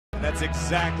That's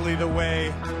exactly the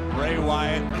way Bray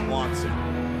Wyatt wants it.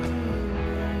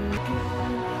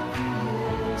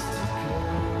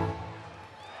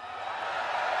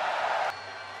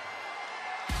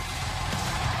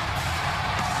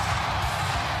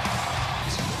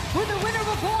 Where the winner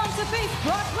will go on to face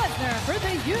Brock Lesnar for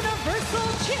the Universal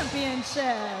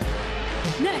Championship.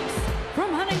 Next,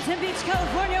 from Huntington Beach,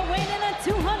 California, weighing in at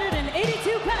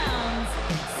 282 pounds,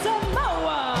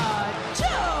 Samoa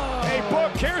Joe. Hey,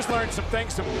 Book, here's learned some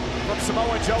things from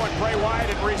Samoa Joe and Bray Wyatt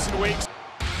in recent weeks.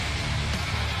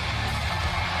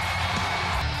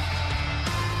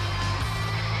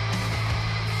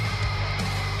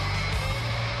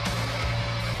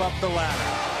 Up the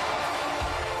ladder.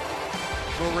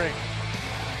 The ring.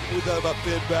 We're talking about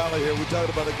Finn Balor here. We're talking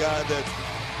about a guy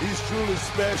he's truly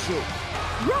special.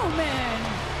 Roman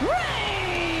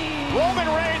Reigns. Roman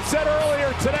Reigns said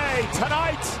earlier today,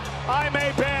 tonight I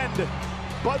may bend,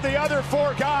 but the other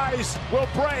four guys will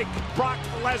break Brock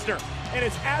Lesnar. And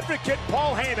his advocate,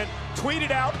 Paul Heyman, tweeted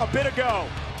out a bit ago,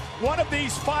 one of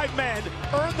these five men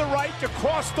earned the right to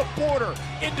cross the border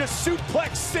into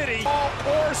Suplex City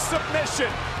or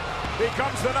submission.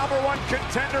 Becomes the #1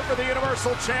 contender for the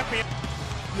Universal Champion.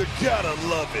 You gotta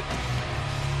love it.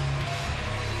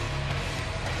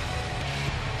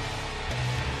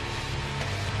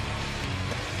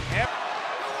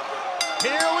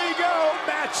 Here we go,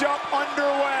 matchup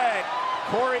underway.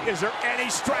 Corey, is there any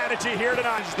strategy here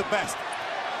tonight? He's the best.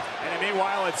 And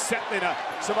meanwhile, it's settling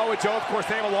Samoa Joe, of course,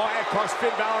 name along, cost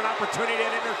Finn Balor an opportunity in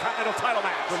an Intercontinental title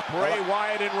match. With Bray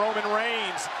Wyatt and Roman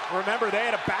Reigns. Remember, they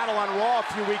had a battle on Raw a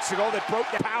few weeks ago that broke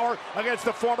the power against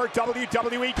the former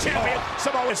WWE champion.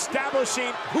 Samoa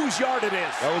establishing whose yard it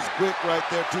is. That was quick right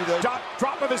there, too.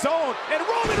 Drop of his own, and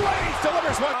Roman Reigns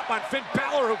delivers one up on Finn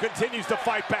Balor, who continues to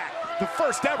fight back. The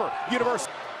first ever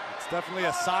Universal. Definitely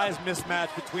a size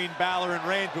mismatch between Balor and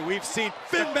Reigns, but we've seen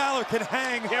Finn Balor can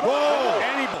hang. Whoa!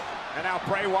 And now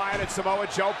Bray Wyatt and Samoa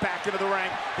Joe back into the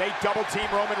ring. They double team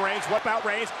Roman Reigns. What about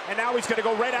Reigns? And now he's going to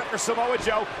go right after Samoa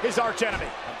Joe, his arch enemy.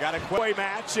 Got a quick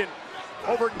match and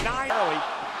over 9 early.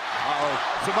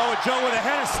 Samoa Joe with a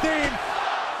head of steam.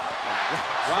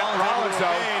 Rollins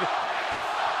though,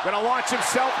 going to launch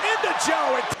himself into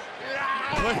Joe.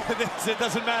 Look at this. It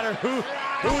doesn't matter who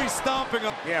he's stomping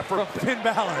him. Yeah, for Finn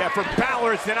Balor. Yeah, for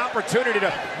Balor, it's an opportunity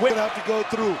to win. Gonna have to go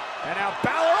through. And now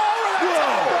Balor over the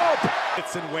top rope.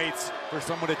 It's and waits for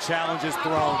someone to challenge his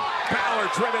throne. Balor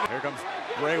driven. Here comes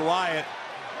Bray Wyatt.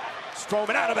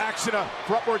 Strowman out of action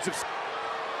for upwards of.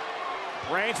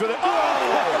 Reigns with it.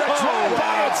 Oh!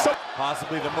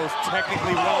 Possibly the most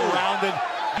technically well-rounded.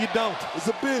 You don't. It's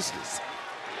a business.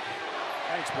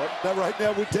 Thanks, bud. Now, right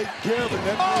now, we're taking care of it.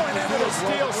 And into the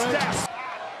steel steps.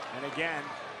 And again,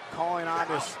 calling on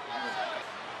this.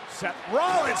 Seth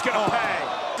Rollins gonna pay.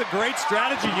 It's a great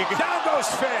strategy. Down goes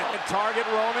Finn. And target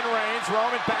Roman Reigns.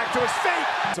 Roman back to his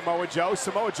feet. Samoa Joe.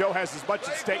 Samoa Joe has as much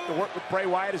at stake to work with Bray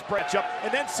Wyatt as Bray up,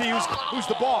 and then see who's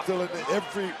the boss. Still in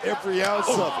every ounce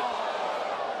of it.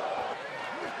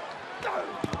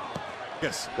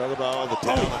 Yes. Talk about all the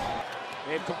talent.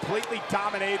 They've completely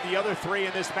dominated the other three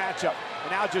in this matchup.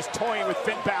 And now just toying with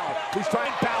Finn Balor, who's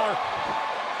trying Balor.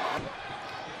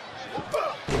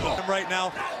 Right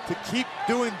now to keep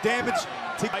doing damage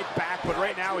to fight back, but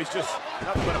right now he's just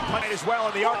nothing but a punch as well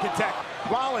in the Architect.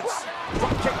 Rollins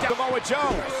front kick down Samoa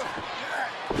Joe.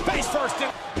 Face first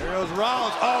in. There goes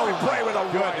Rollins. Bray with a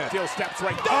good steel steps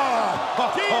right there.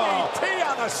 DDT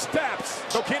on the steps.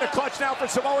 Coquina clutch now for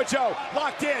Samoa Joe.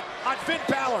 Locked in on Finn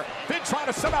Balor. Finn trying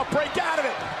to somehow break out of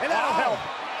it, and that'll help.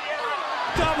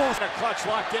 Doubles. A clutch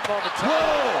locked in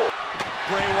momentarily.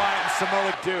 Bray Wyatt and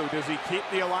Samoa do. Does he keep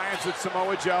the alliance with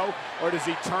Samoa Joe, or does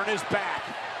he turn his back?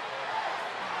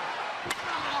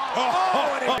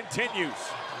 And it continues.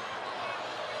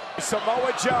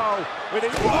 Samoa Joe with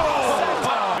his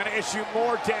going to issue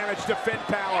more damage to Finn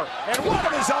Balor, and one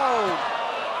of his own.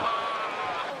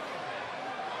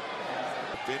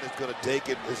 Finn is going to take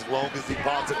it as long as he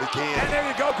possibly can. And there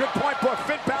you go, good point, Book.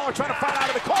 Finn Balor trying to fight out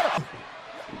of the corner.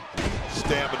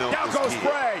 Stamina. Now goes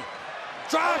Bray.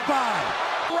 Drive by.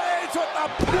 Reigns with the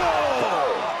power.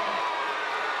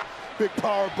 Big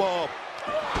power bomb.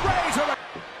 Reigns with a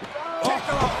kick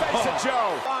to the face of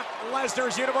Joe. Brock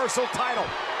Lesnar's Universal title.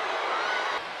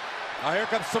 Now here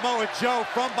comes Samoa Joe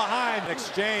from behind.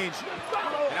 Exchange.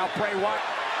 And now Bray Wyatt.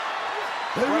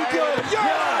 There we go.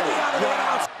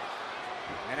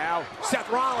 And now Seth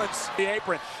Rollins, the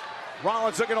apron.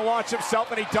 Rollins looking to launch himself,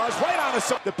 and he does right on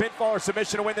the pinfall or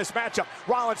submission to win this matchup.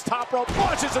 Rollins top rope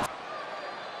launches him.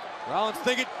 Rollins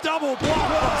thinking double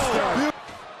blockbuster.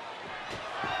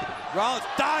 Rollins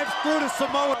dives through to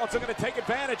Samoa. Rollins looking to take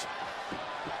advantage.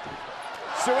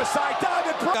 Suicide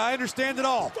dive. I understand it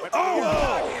all. Isn't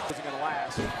gonna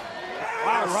last.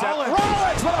 Wow,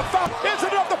 Rollins with a foul.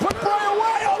 Isn't enough to put Bray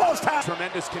away. Almost has.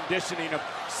 Tremendous conditioning of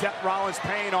Seth Rollins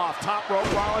paying off. Top rope.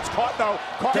 Rollins caught though.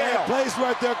 Bad place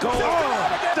right there, Cole.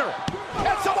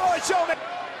 And Samoa Joe.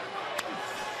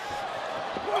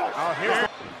 Oh, here's.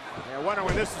 I wonder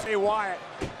when this is Jay Wyatt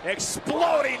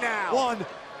exploding now. 1,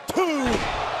 2.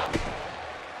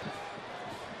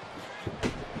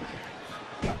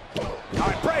 All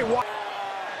right, Bray Wyatt.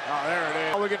 Oh, there it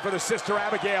is. Looking for the Sister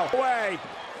Abigail. Away.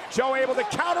 Joe able to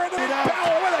counter into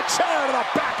Balor with a chair to the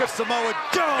back of Samoa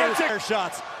Joe. Chair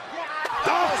shots.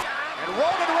 And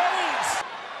Roman Reigns.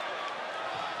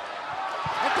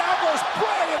 And down goes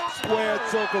Bray. Square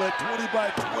circle at 20 by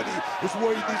 20 is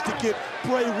where he needs to get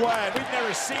Bray Wyatt. We've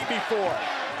never seen before.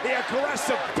 The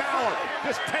aggressive Balor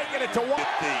just taking it to one.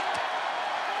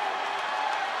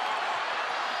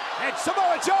 And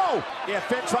Samoa Joe. Yeah,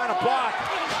 Finn trying to block.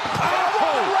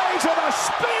 Roman Reigns with a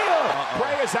spear.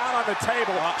 Bray is out on the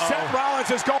table. Seth Rollins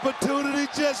has got Opportunity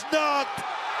just knocked.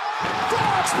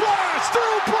 frog splash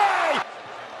through Bray.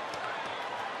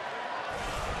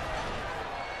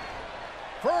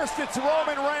 First, it's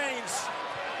Roman Reigns.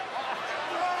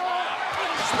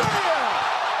 Spear.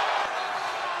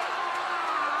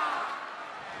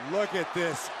 Look at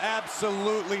this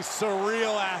absolutely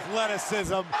surreal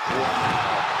athleticism.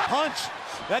 Punch.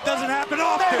 That doesn't happen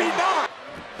often. Maybe not.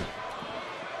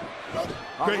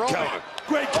 Great counter.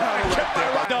 Great counter right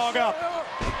there. Dog up.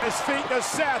 His feet to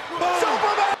Seth.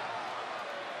 Superman.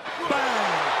 Bang.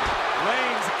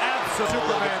 Reigns absolute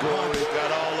Superman punch. He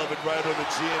got all of it right on the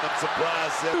chin. I'm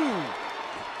surprised that.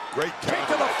 Great Kick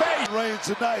counter. to the face. Reigns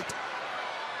tonight.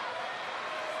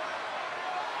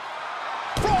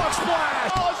 Frog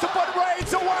splash. Oh, to put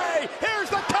Reigns away. Here's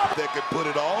the cover. That could put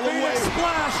it all away.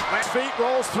 Splash. His feet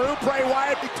rolls through. Bray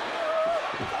Wyatt.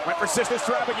 Went for Sister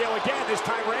Abigail again. This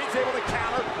time Reigns able to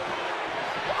counter.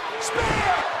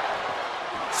 Spear.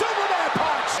 Superman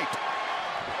punch.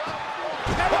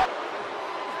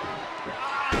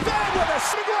 Then with a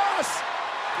cross.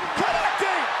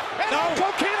 Connecting. And No.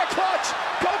 Coquina clutch.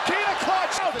 Coquina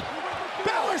clutch.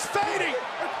 Balor's fading.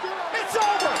 It's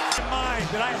over. Mind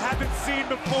that I haven't seen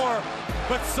before,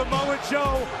 but Samoa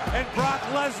Joe and Brock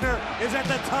Lesnar is at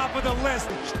the top of the list.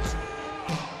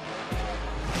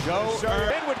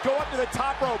 Finn would go up to the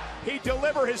top rope. He'd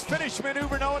deliver his finish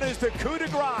maneuver known as the coup de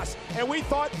grace. And we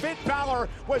thought Finn Balor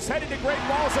was heading to Great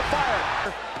Balls of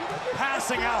Fire.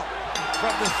 Passing out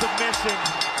from the submission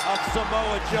of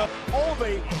Samoa Joe.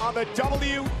 Only on the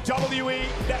WWE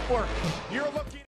Network. You're looking